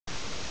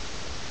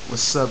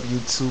What's up,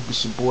 YouTube?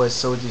 It's your boy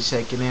Soulja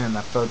checking in, and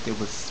I felt it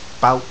was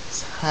about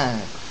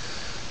time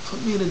for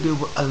me to do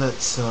a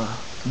little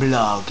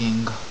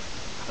blogging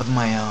of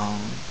my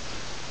own.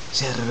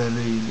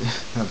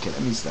 Okay,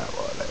 let me stop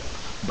all that.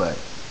 But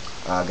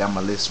I got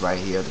my list right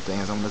here, the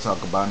things I'm going to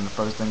talk about, and the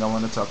first thing I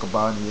want to talk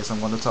about, and yes, I'm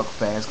going to talk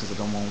fast because I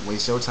don't want to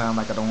waste your time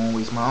like I don't want to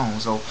waste my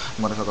own, so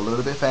I'm going to talk a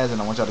little bit fast, and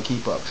I want y'all to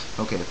keep up.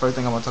 Okay, the first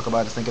thing I want to talk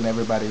about is thanking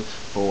everybody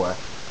for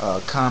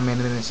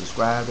commenting and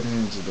subscribing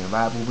and just been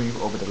vibing with me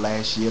over the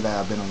last year that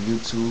I've been on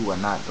YouTube. Well,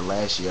 not the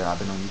last year, I've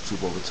been on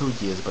YouTube over 2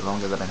 years, but as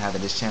long as I've been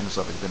having this channel,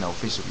 so it's been an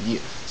official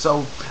year.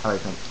 So I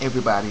like to thank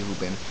everybody who's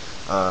been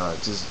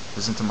just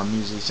listen to my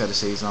music. Shutter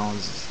Shades On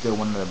is still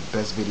one of the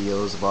best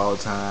videos of all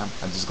time.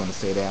 I'm just gonna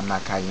say that. I'm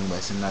not Kanye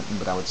West and nothing,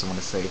 but I just want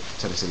to say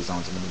Shutter Shades On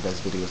is one of the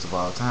best videos of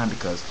all time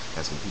because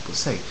that's what people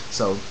say.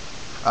 So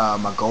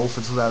my goal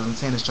for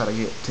 2010 is try to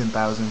get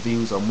 10,000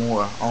 views or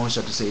more on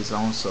Shutter Shades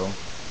On. So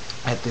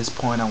at this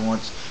point, I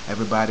want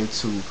everybody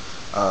to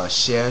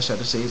share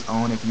Shutter Shades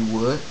On if you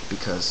would,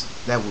 because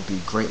that would be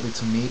greatly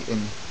to me in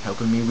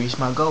helping me reach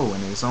my goal,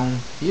 and it's on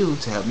you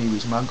to help me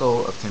reach my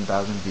goal of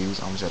 10,000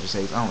 views on Shutter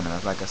Shades On.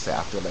 And like I said,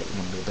 I feel like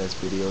one of the best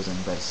videos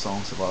and best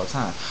songs of all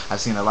time.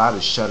 I've seen a lot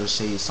of Shutter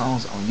Shades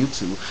songs on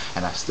YouTube,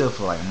 and I still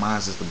feel like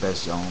mine's is the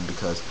best John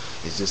because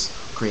it's just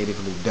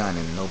creatively done,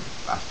 and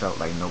I felt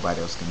like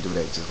nobody else can do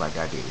that just like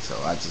I did. So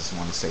I just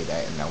want to say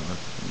that, and I want to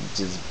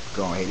just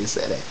go ahead and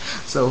say that.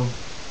 So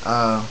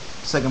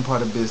second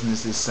part of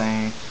business is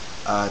saying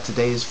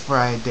today is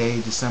Friday,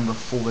 December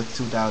 4th,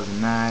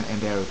 2009,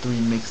 and there are 3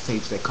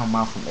 mixtapes that come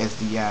out from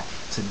SDI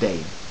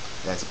today.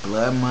 That's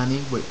Blood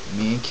Money with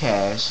me and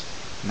Cash,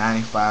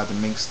 95 the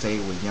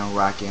mixtape with Young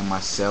Rocky and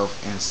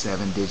myself, and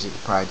 7 Digit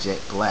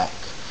Project Blaq.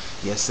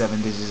 Yes,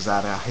 7 Digits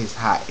out of his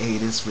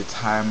hiatus,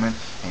 retirement,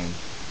 and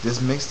this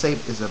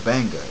mixtape is a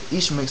banger.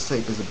 Each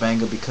mixtape is a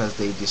banger because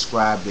they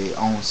describe their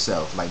own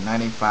self. Like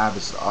 95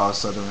 is all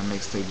Southern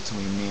mixtape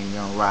between me and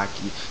Young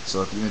Rocky.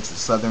 So if you're into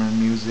Southern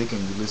music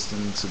and you're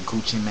listening to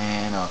Gucci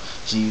Man or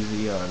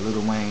Jeezy or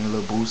Lil Wayne,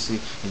 Lil Boosie,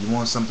 and you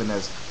want something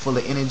that's full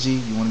of energy,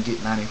 you want to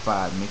get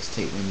 95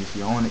 mixtape. And if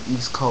you're on the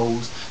East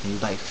Coast and you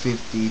like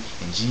 50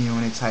 and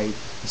G-Unit type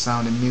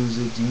sounding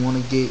music, you want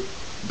to get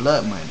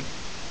Blood Money.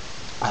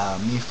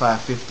 Me and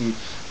 550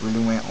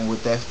 really went on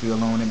with that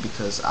feel on it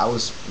because I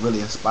was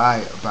really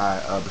inspired by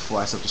Before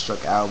I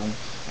Self-Destruct album,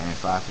 and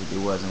 550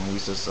 was, and when we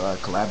just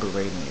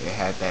collaborating, it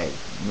had that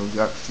New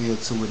York feel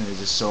to it, and it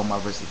just showed my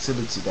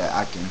versatility that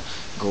I can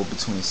go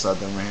between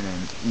Southern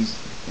and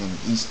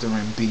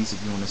Eastern beats,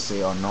 if you want to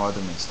say, or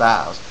Northern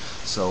styles.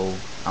 So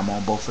I'm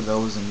on both of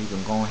those, and you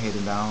can go ahead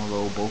and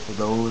download both of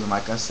those. And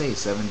like I say,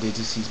 7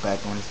 Digits, he's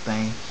back on his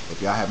thing. If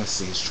y'all haven't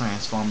seen his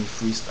Transform Me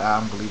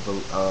freestyle, I believe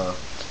a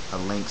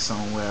link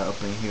somewhere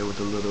up in here with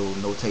a little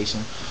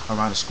notation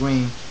around the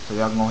screen, so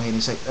y'all can go ahead and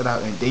check that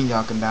out, and then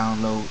y'all can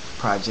download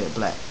Project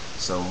Blaq.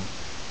 So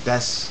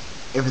that's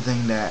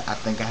everything that I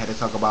think I had to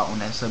talk about on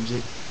that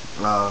subject.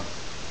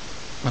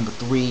 Number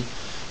 3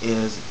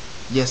 is,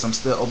 yes, I'm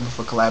still open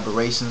for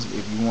collaborations.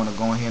 If you want to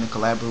go ahead and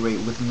collaborate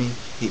with me,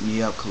 hit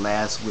me up,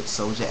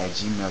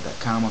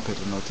 collabswithsoulja@gmail.com. I'll put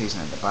the notation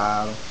at the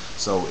bottom.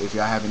 So if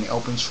y'all have any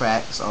open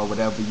tracks or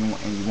whatever you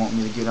want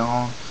me to get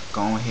on,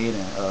 go ahead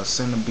and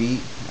send a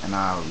beat, and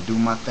I'll do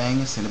my thing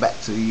and send it back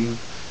to you.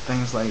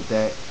 Things like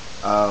that.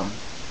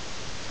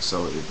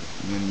 So if,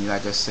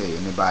 like I say,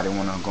 anybody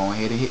want to go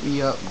ahead and hit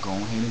me up, go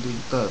ahead and do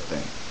the third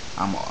thing.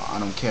 I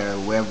don't care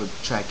whatever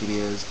track it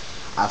is.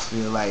 I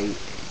feel like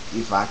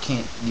if I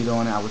can't get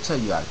on it, I will tell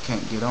you I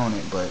can't get on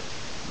it, but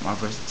my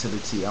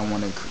versatility, I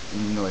want to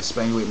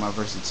expand my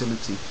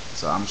versatility,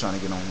 so I'm trying to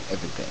get on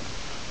everything.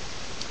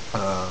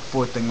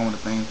 Fourth thing I want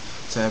to thank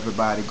to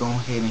everybody, go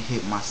ahead and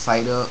hit my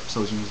site up,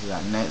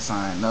 souljamusic.net,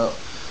 sign up.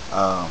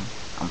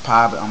 I'm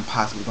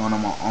possibly going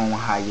on my own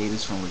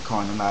hiatus from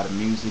recording a lot of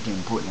music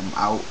and putting them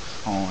out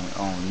on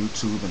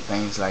YouTube and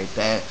things like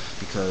that,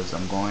 because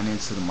I'm going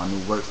into my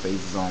new work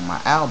phases on my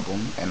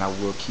album, and I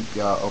will keep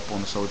y'all up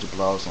on the Soulja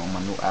blogs on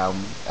my new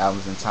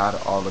album's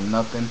entitled All or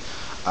Nothing.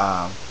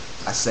 I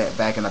sat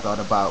back and I thought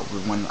about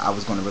when I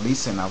was going to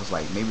release it, and I was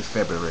like, maybe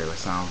February would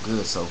sound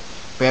good. So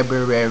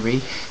February,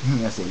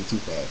 I said it too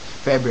fast.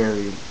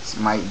 February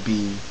might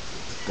be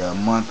the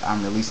month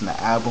I'm releasing the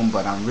album,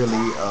 but I'm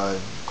really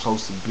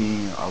close to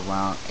being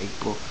around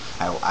April.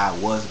 I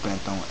was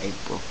bent on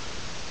April,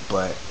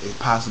 but it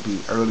possibly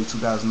early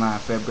 2009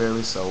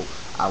 February. So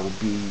I will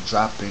be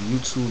dropping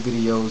YouTube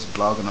videos,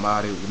 blogging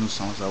about it, new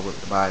songs I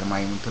worked about. I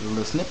might even put a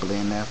little snippet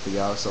in there for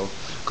y'all, so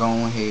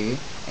go ahead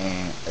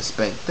and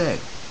expect that.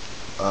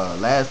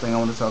 Last thing I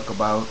want to talk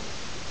about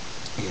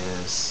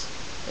is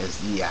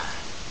SDI.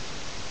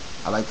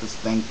 I like to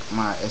thank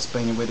my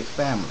Espaniatic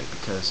family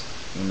because,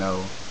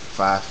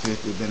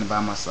 550 been by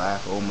my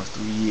side for almost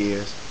 3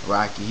 years.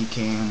 Rocky, he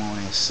came on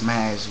and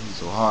smashed.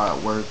 He's a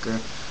hard worker.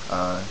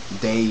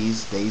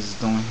 Days is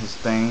doing his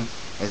thing.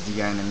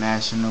 SDI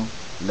International.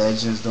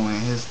 Legends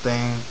doing his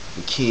thing.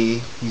 The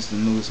Kid, he's the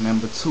newest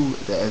member to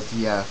the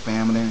SDI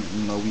family.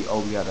 We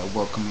gotta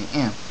welcome him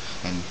in.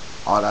 And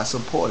all our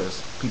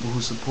supporters, people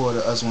who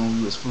supported us when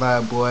we was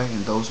Flyboy,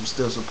 and those who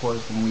still support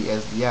us when we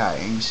SDI.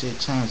 Ain't shit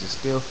changed. It's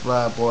still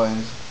Flyboy,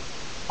 and it's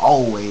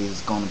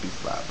always gonna be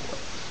Flyboy.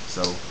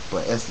 So,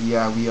 but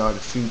SDI, we are the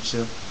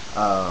future.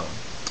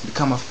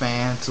 Become a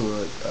fan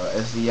to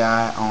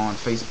SDI on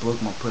Facebook.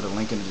 I'm gonna put a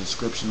link in the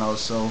description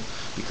also.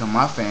 Become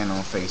my fan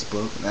on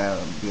Facebook.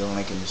 That'll be a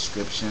link in the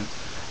description.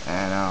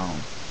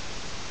 And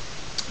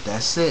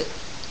that's it.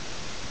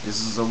 This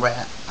is a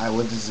wrap.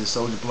 What is this,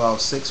 Soulja Blog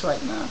 6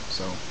 right now?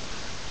 So,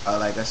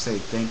 like I say,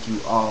 thank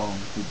you all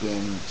who've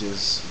been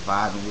just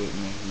vibing with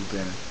me, who've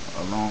been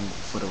along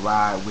for the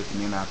ride with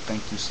me, and I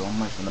thank you so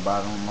much from the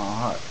bottom of my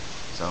heart.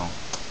 So,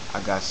 I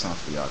got something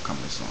for y'all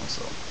coming soon,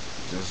 so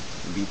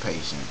just be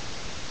patient.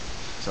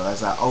 So,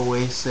 as I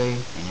always say,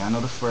 and y'all know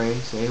the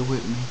phrase, say it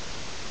with me,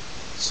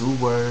 2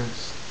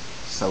 words,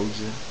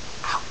 Soulja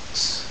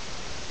out.